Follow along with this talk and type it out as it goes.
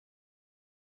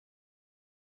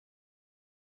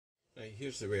Right,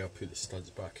 here's the way I put the studs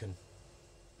back in.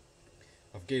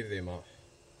 I've gave them a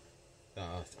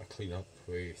clean up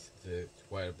with the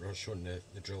wire brush on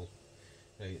the drill.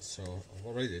 Right, so I've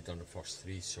already done the first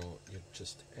three, so you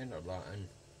just enter that in.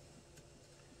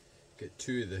 Get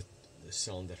two of the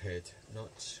cylinder head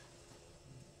nuts.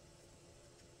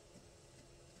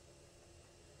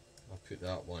 I'll put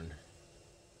that one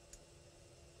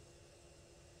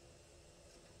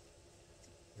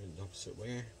round the opposite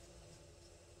way.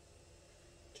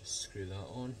 Just screw that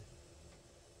on.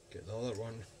 Get the other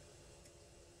one.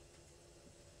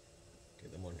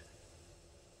 Get them on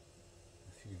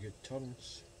a few good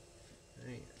turns.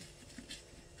 Right.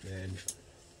 Then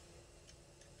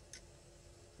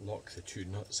lock the two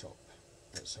nuts up.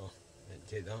 That's all. Then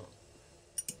take that.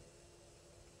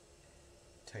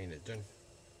 Tighten it down.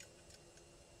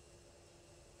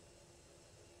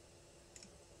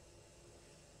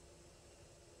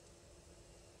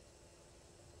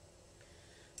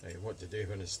 Right, what to do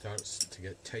when it starts to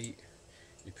get tight,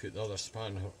 you put the other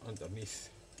spanner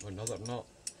underneath another nut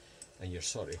and you're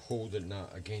sort of holding that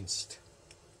against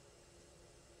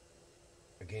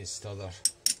the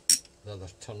other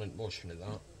turning motion of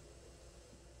that.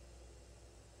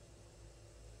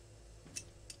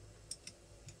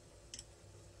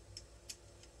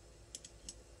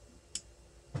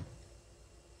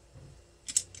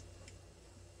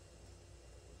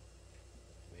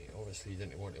 Right, obviously you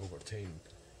didn't want to overtime.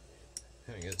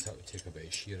 I think that would take a bit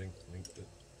of shearing, I think, but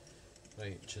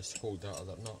right, just hold that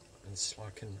other nut and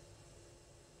slacken.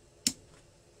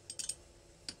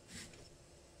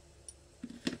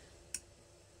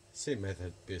 Same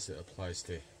method basically applies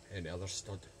to any other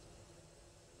stud,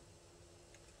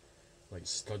 like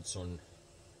studs on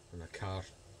a car,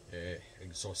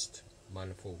 exhaust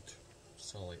manifold,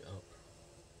 something like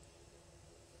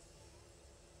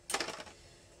that.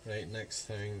 Right, next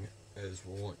thing is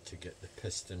we want to get the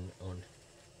piston on.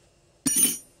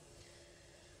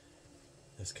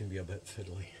 This can be a bit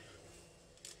fiddly.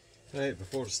 Right,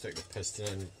 before we stick the piston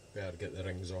in, better get the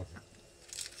rings on.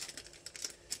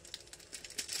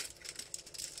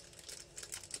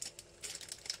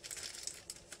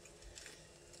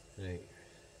 Right,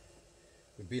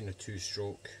 with being a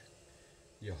two-stroke,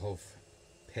 you have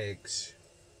pegs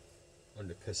on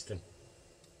the piston.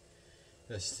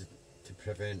 This to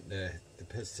prevent the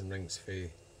piston rings from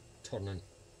turning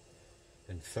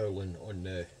and fouling on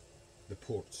the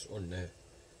ports on the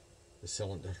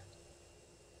cylinder.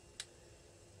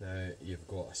 Now you've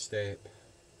got a step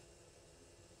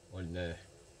on the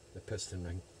piston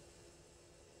ring,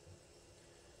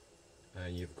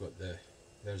 and you've got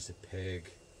there's the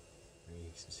peg.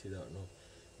 You can see that now,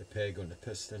 the peg on the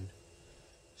piston.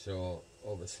 So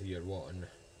obviously you're wanting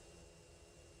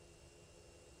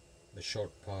the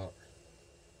short part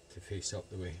to face up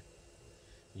the way.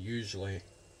 Usually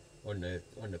on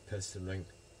the piston ring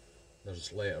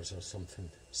there's letters or something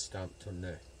stamped on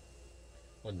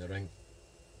the ring,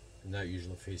 and that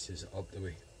usually faces up the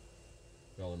way.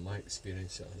 Well, in my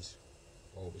experience it is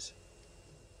always.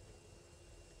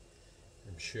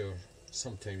 I'm sure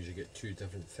sometimes you get two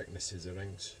different thicknesses of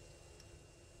rings,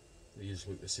 they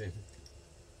usually look the same.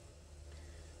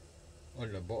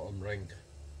 On the bottom ring,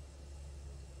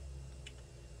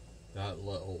 that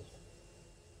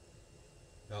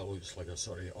looks like a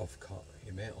sort of off-cut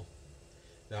of metal.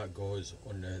 That goes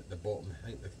on the bottom. I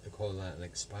think they call that an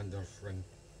expander ring.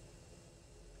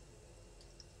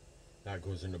 That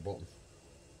goes in the bottom.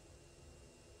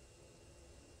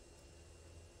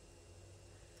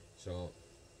 So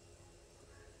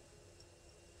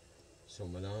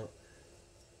some of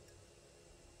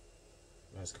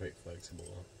that's quite flexible.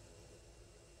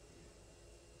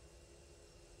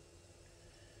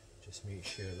 Just make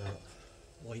sure that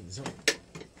lines up.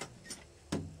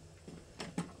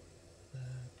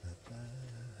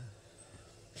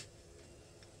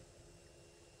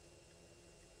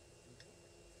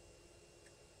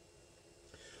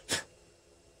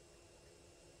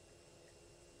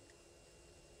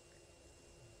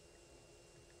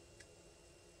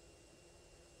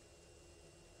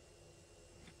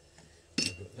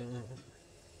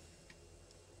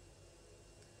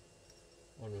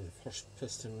 On with the first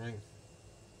piston ring.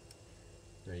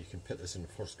 Now you can put this in the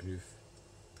first groove.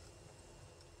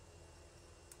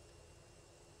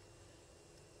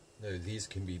 Now these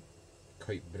can be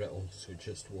quite brittle, so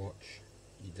just watch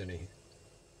you don't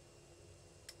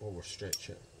overstretch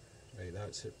it. Right,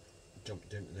 that's it. Jump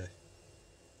down to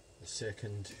the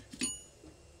second.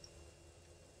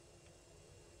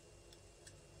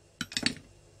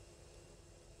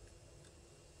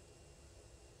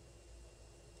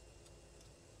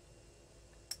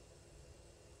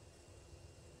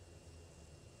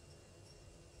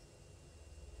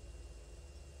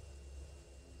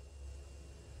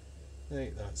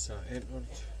 Right, that's that entered.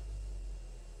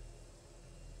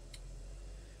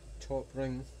 Top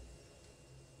ring.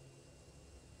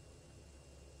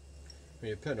 When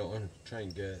you put it on, try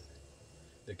and get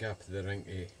the gap of the ring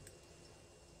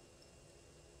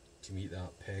to meet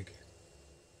that peg.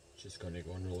 It's just going to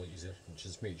go on a lot easier. And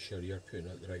just make sure you're putting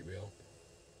it the right way up.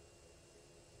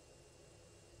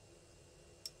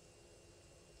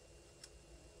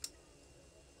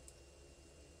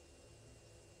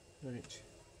 Right,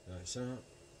 that's that.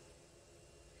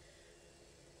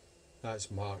 That's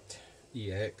marked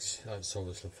EX, that's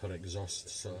obviously for exhaust,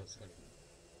 so that's it.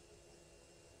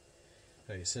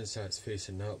 Right, since that's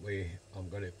facing that way, I'm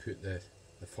going to put the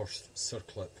first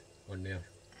circlip on there.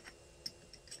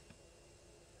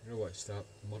 You know what's that?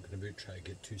 I'm not going to try to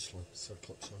get two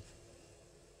circlips on.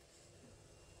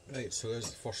 Right, so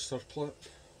there's the first circlip.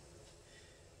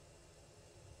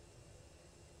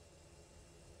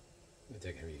 I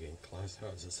think how you can class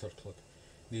that as a circlip.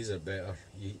 These are better.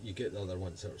 You get the other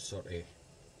ones that are sort of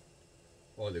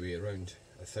all the way around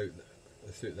without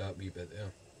that wee bit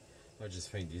there. I just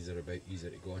find these are a bit easier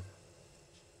to go on.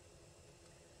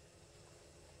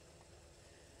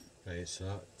 Right, so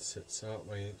that sits that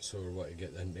way, so we want to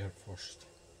get in there first.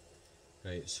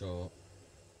 Right, so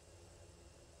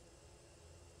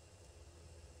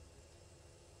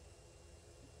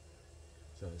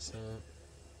that's that.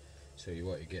 So you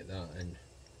want to get that in.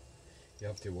 You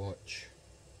have to watch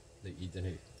that you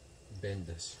didn't bend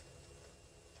this.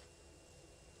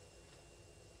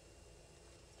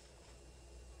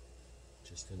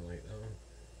 Just in like that.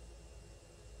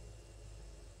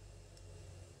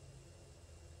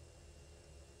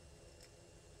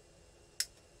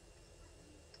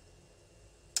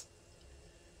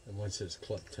 And once it's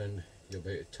clipped in, you'll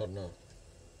be able to turn it.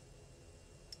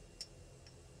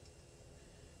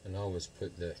 And I always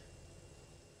put the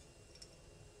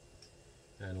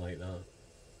in like that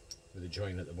with the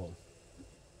joint at the bottom.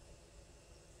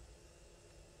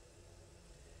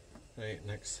 Right,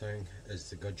 next thing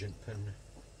is the gudgeon pin.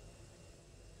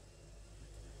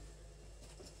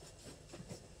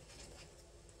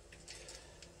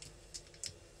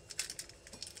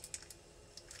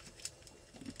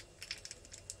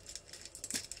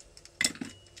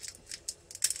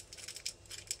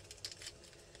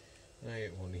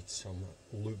 Right, we'll need some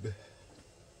lube.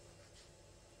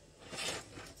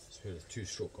 That's where the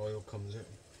two-stroke oil comes out.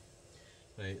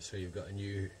 Right, so you've got a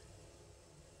new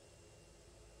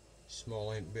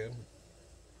small end bearing.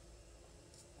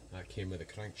 That came with a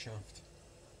crankshaft.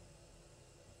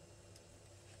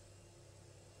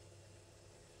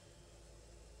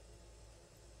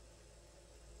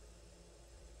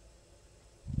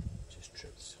 Just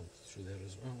tripped something through there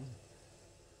as well.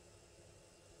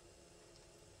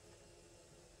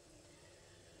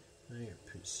 Right,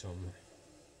 put some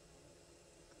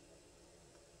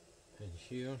in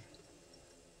here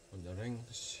on the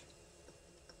rings.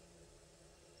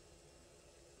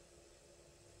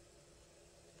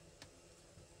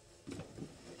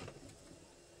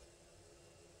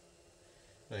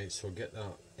 Right, so get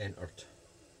that entered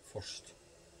first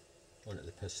onto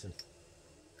the piston.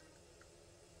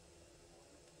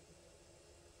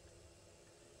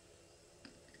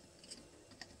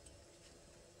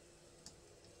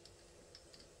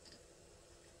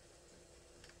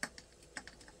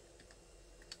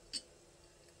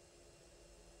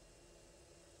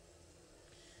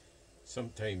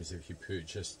 Sometimes if you put it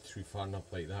just through far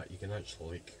enough like that, you can actually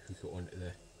like hook it onto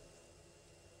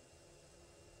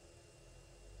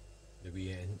the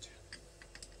wee end.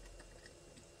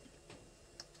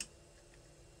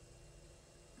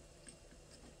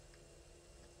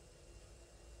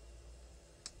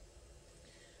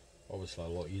 Obviously a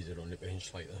lot easier on the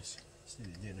bench like this instead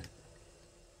of doing it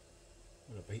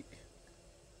on a bike.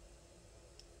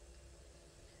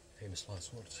 Famous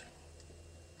last words.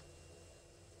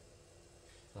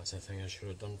 That's the thing I should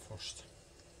have done first,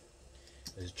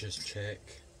 is just check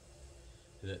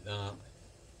that that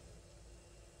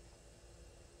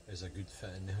is a good fit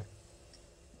in there.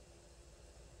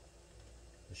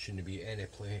 There shouldn't be any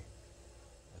play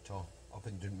at all, up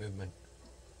and down movement,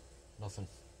 nothing.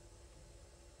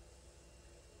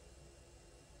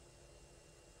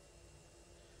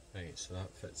 Right, so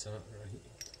that fits that right.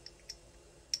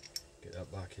 Get that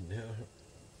back in there.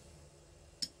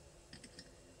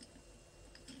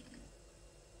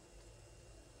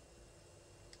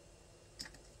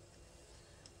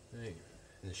 Right,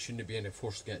 there shouldn't be any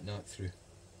force getting that through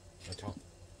at all.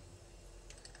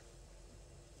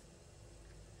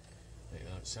 Right,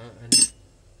 that's that in.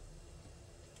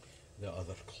 The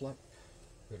other clip,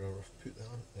 where I've put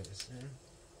that is there.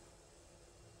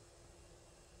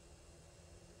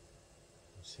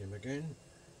 Same again.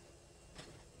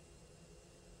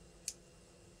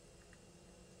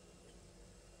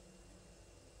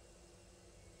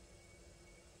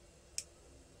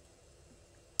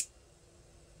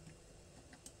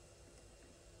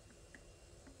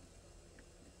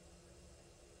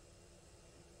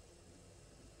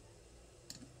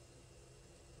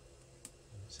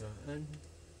 That in.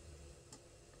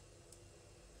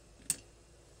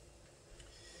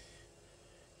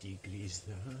 Degrease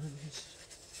the hands.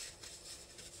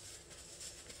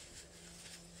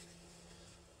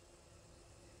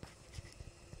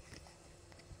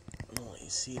 Let you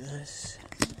see this.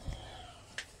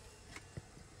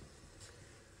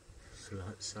 So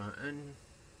that's that in.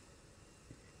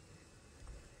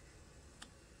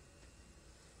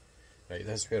 Right,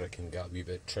 that's where I can get a wee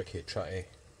bit tricky, try to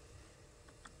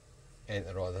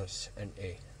enter all this into.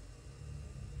 You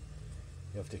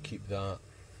have to keep that,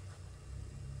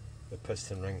 the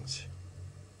piston rings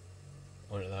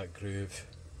onto that groove.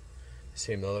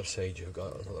 Same the other side, you've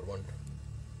got another one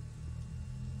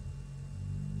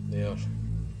there. You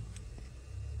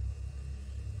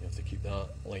have to keep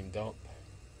that lined up.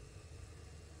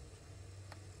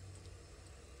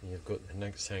 And you've got the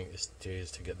next thing to do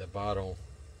is to get the barrel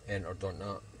entered on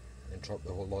that and drop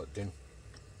the whole lot down.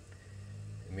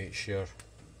 Make sure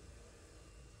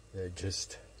that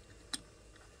just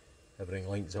everything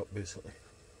lines up basically.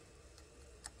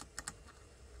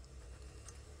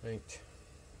 Right,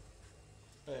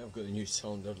 I've got the new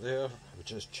cylinder there. I've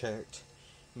just checked,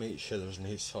 make sure there's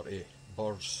no sort of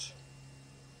burrs,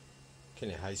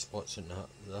 kind of high spots in that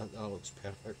looks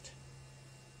perfect.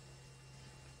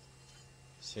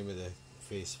 Same with the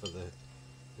face for the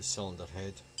cylinder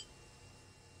head.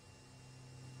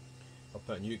 I'll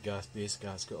put a new base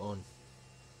gasket on.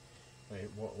 Right,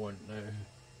 what I want now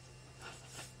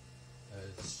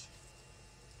is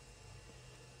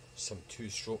some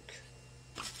 2-stroke.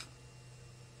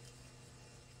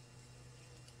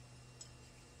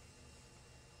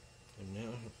 In there.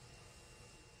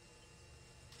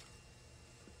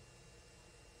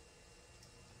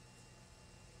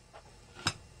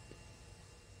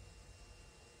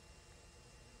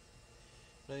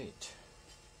 Right.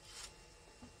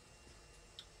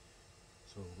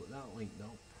 So we've got that linked up,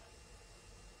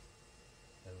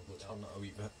 and we'll turn it a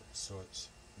wee bit so it's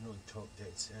not top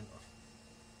dead centre,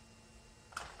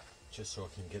 just so I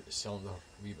can get the cylinder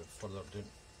a wee bit further down.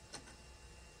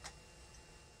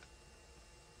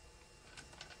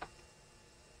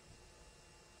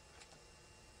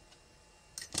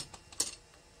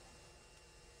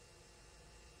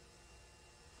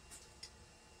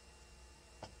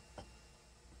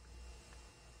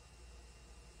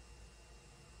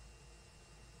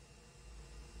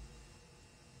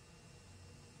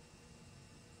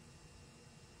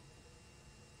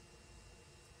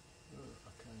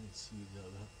 See that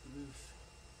roof.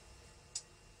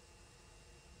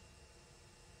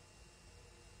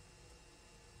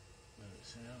 There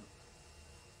it's out.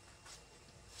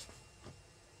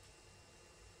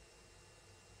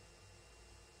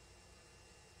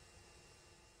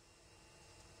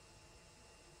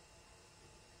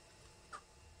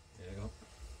 There you go.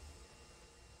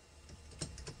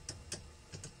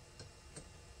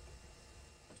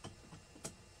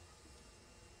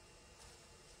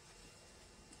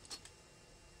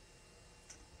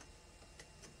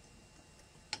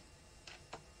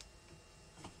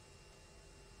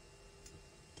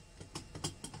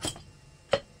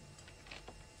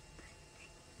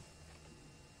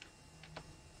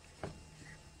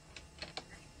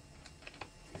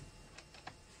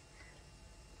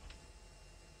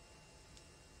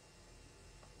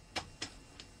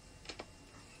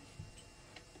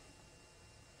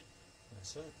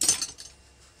 That's it.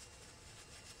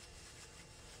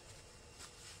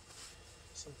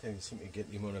 Sometimes you seem to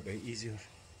get them on a bit easier.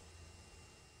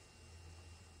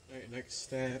 Right, next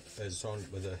step is on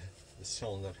with the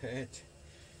cylinder head.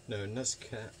 Now in this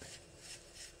kit,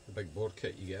 the big bore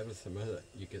kit, you get everything with it.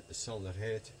 You get the cylinder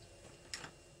head,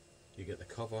 you get the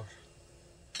cover,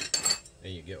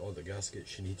 and you get all the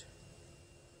gaskets you need.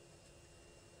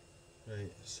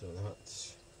 Right, so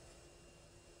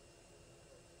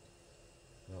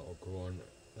that'll go on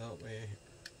that way,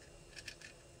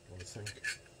 I think.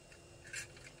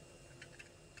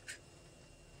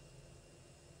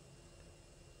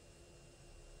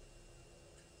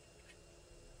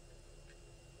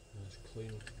 That's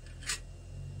clean.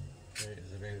 Right,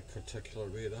 is there any particular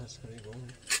way that's going to go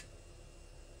on?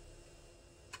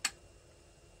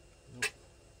 Nope.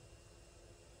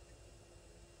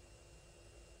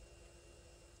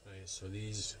 Right, so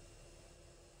these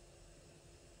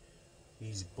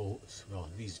bolts, well,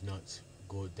 these nuts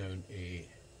go down to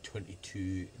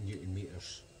 22 Newton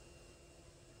meters.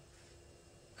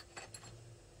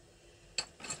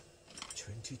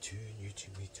 22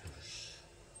 Newton meters.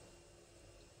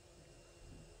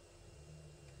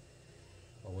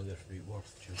 I wonder if it'd be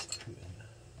worth just putting.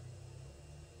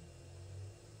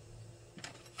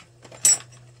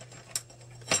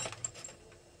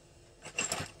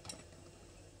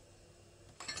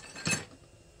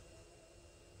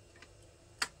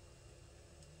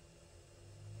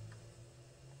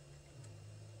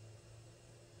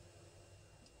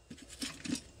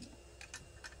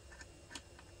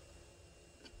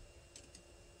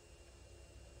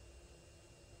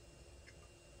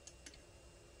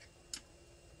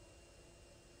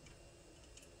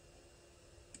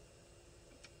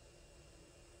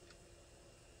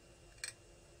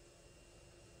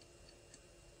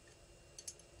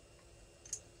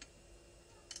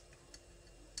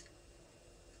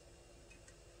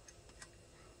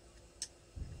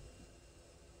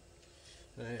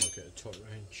 Right, I'll get a torque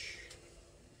wrench.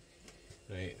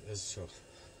 Right, this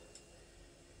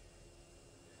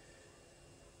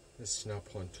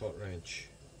snap-on torque wrench,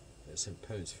 it's in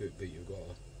pounds foot, but you've got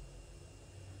a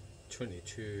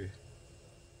 22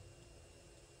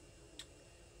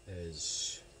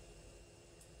 is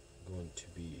going to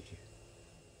be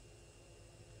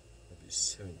maybe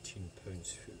 17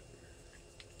 pounds foot.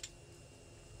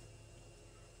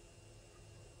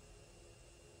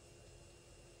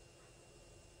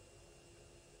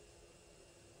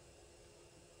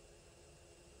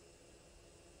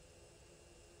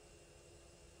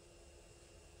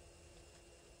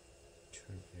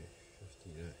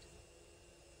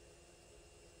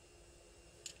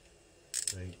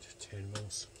 Right, 10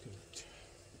 mils. Good.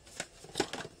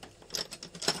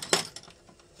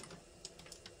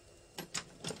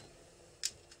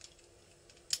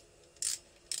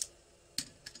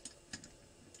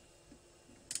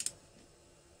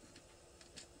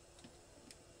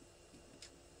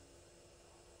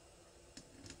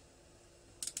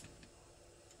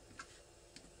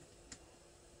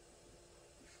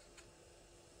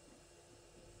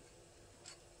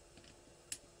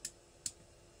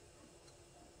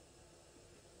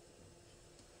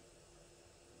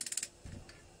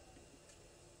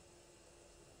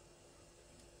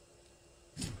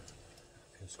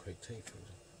 It's quite tight for them.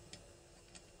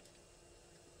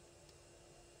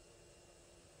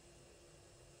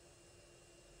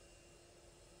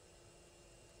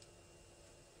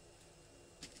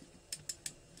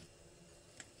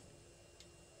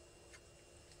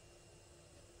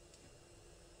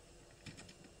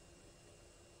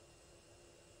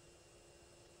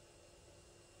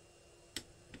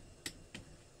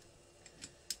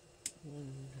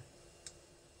 One,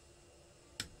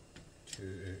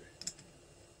 two.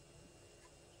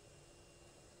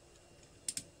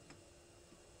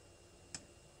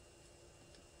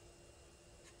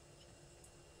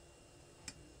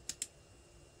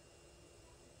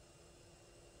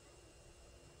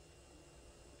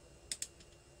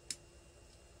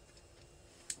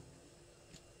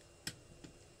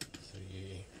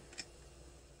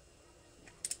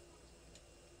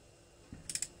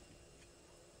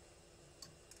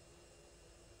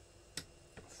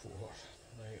 4.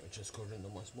 Right, I'll just go around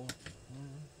them once more.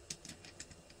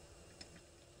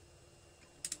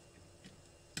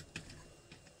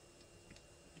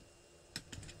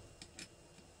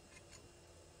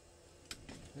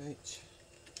 Right,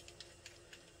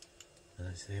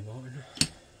 that's them on.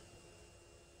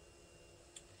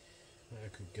 I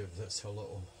could give this a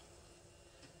little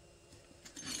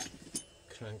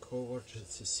crank over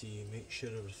just to see, make sure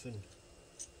everything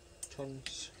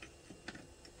turns.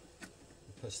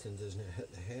 The piston doesn't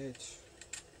hit the head.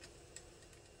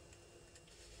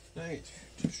 Right,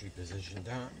 just repositioned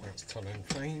that, that's turning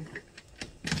fine.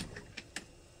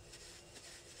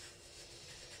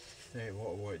 Right, what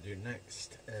I want to do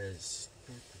next is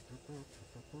I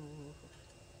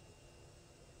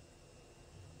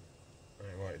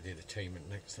want to do the timing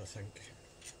next, I think.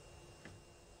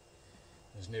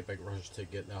 There's no big rush to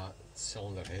get that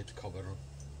cylinder head cover on.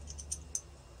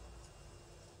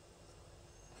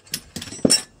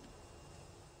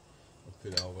 I'll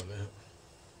put that over there.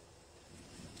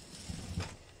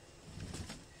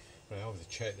 Right, I'll have to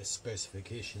check the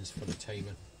specifications for the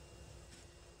timing.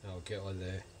 I'll get all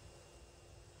the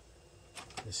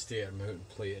stator mounting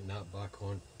plate and that back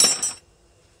on,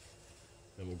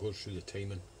 and we'll go through the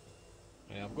timing.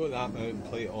 Right, I've got that mounting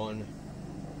plate on,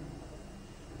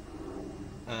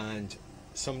 and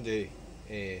somebody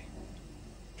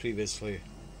previously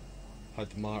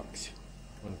had marked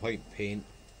on white paint,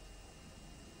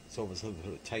 it's obviously for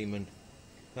the timing.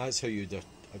 That's how you'd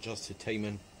adjust the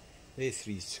timing, the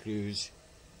 3 screws,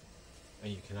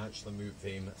 and you can actually move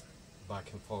them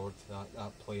back and forward to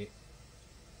that plate.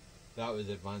 That would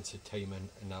advance the timing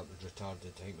and that would retard the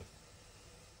timing.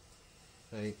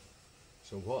 Right,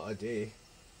 so what I do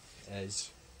is,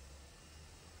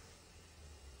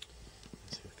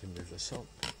 let's see if I can move this up.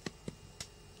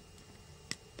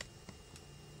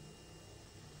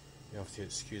 You have to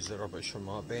excuse the rubbish on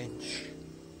my bench.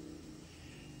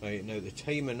 Right, now the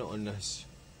timing on this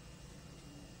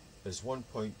is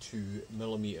 1.2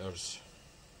 millimeters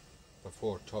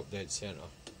before top dead center.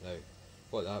 Now,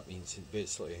 what that means is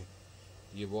basically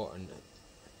you want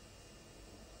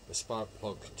the spark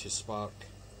plug to spark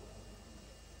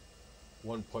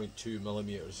 1.2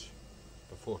 millimeters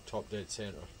before top dead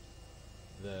center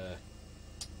the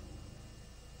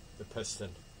piston.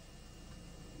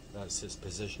 That's its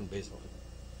position basically.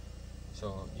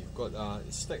 So you've got that,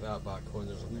 you stick that back on,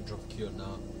 there's a woodruff key on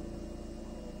that.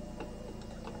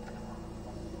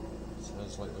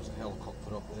 Sounds like there's a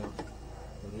helicopter up there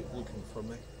looking for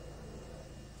me.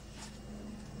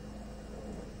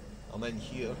 I'm in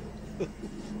here.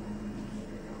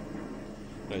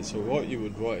 Right, so what you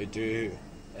would want to do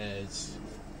is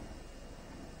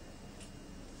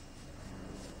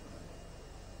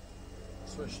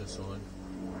switch this on.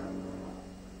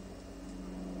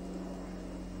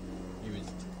 You would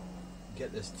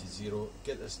get this to 0,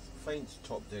 find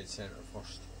top dead center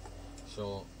first.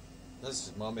 So this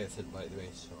is my method, by the way.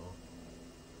 So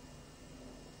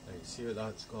right, see how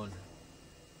that's gone.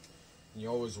 And you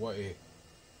always want to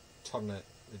turn it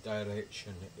the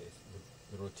direction,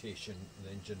 the rotation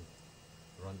the engine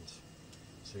runs.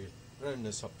 So you round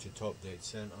this up to top dead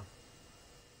center.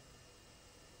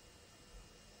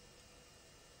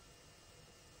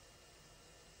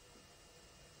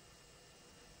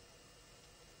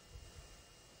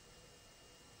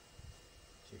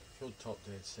 So you can feel top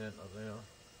dead center there.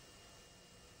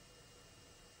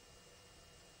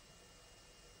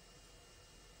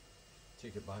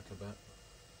 Take it back a bit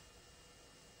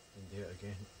and do it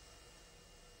again.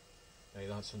 Right,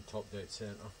 that's on top dead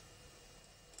centre.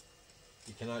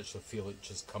 You can actually feel it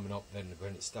just coming up then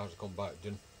when it starts going back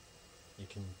down. You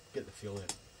can get the feel of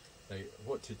it. Right,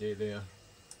 what to do there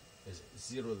is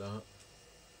 0 that.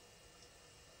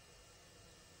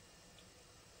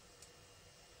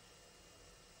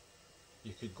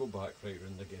 You could go back right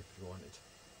round again if you wanted.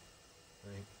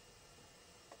 Right.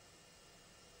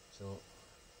 So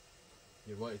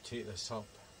you want to take this up,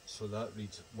 so that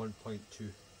reads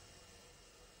 1.2.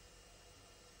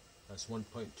 That's 1.2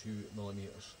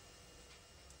 millimeters.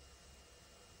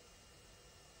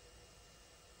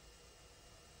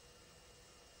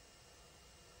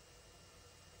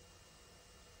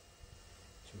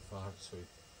 Too far, so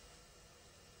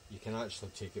you can actually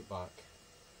take it back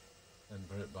and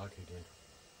bring it back again.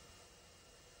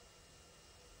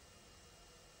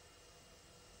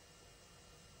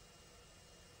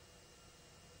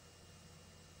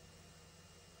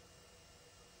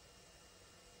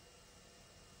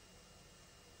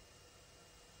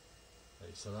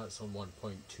 So that's on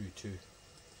 1.22.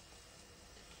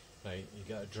 Right, you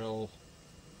get a drill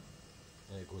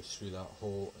and it goes through that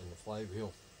hole in the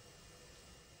flywheel,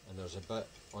 and there's a bit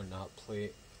on that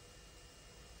plate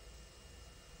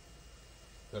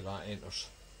where that enters.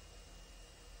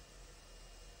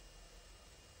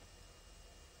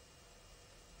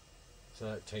 So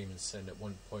that time is set at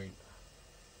 1.2.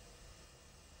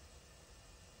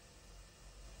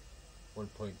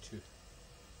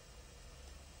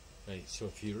 Right, so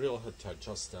if you really had to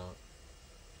adjust that,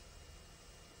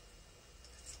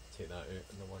 take that out,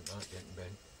 and I want that getting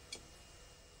bent.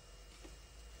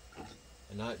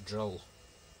 And that drill,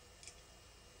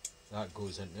 that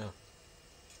goes in there.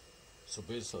 So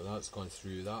basically that's gone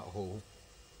through that hole,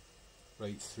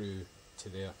 right through to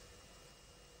there.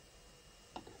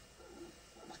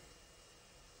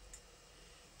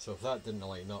 So if that didn't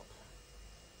line up,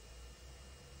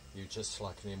 you just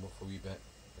slacken them off a wee bit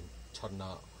and turn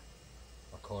that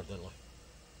accordingly.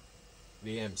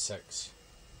 The M6,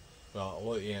 well, a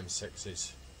lot of the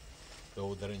M6s, the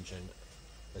older engine,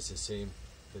 is the same,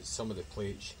 but some of the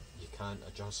plates you can't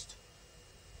adjust.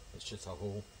 It's just a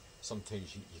hole.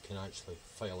 Sometimes you can actually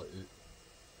file it out,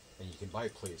 and you can buy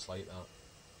plates like that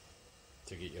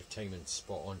to get your timing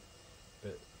spot on.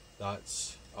 But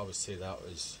that's, I would say that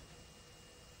was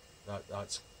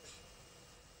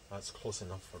that's close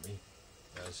enough for me.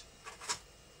 As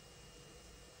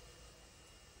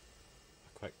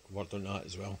a quick word on that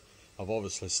as well, I've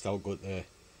obviously still got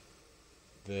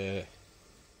the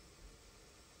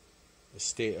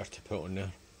stator to put on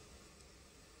there,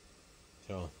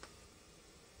 so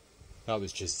that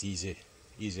was just easier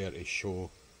to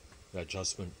show the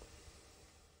adjustment.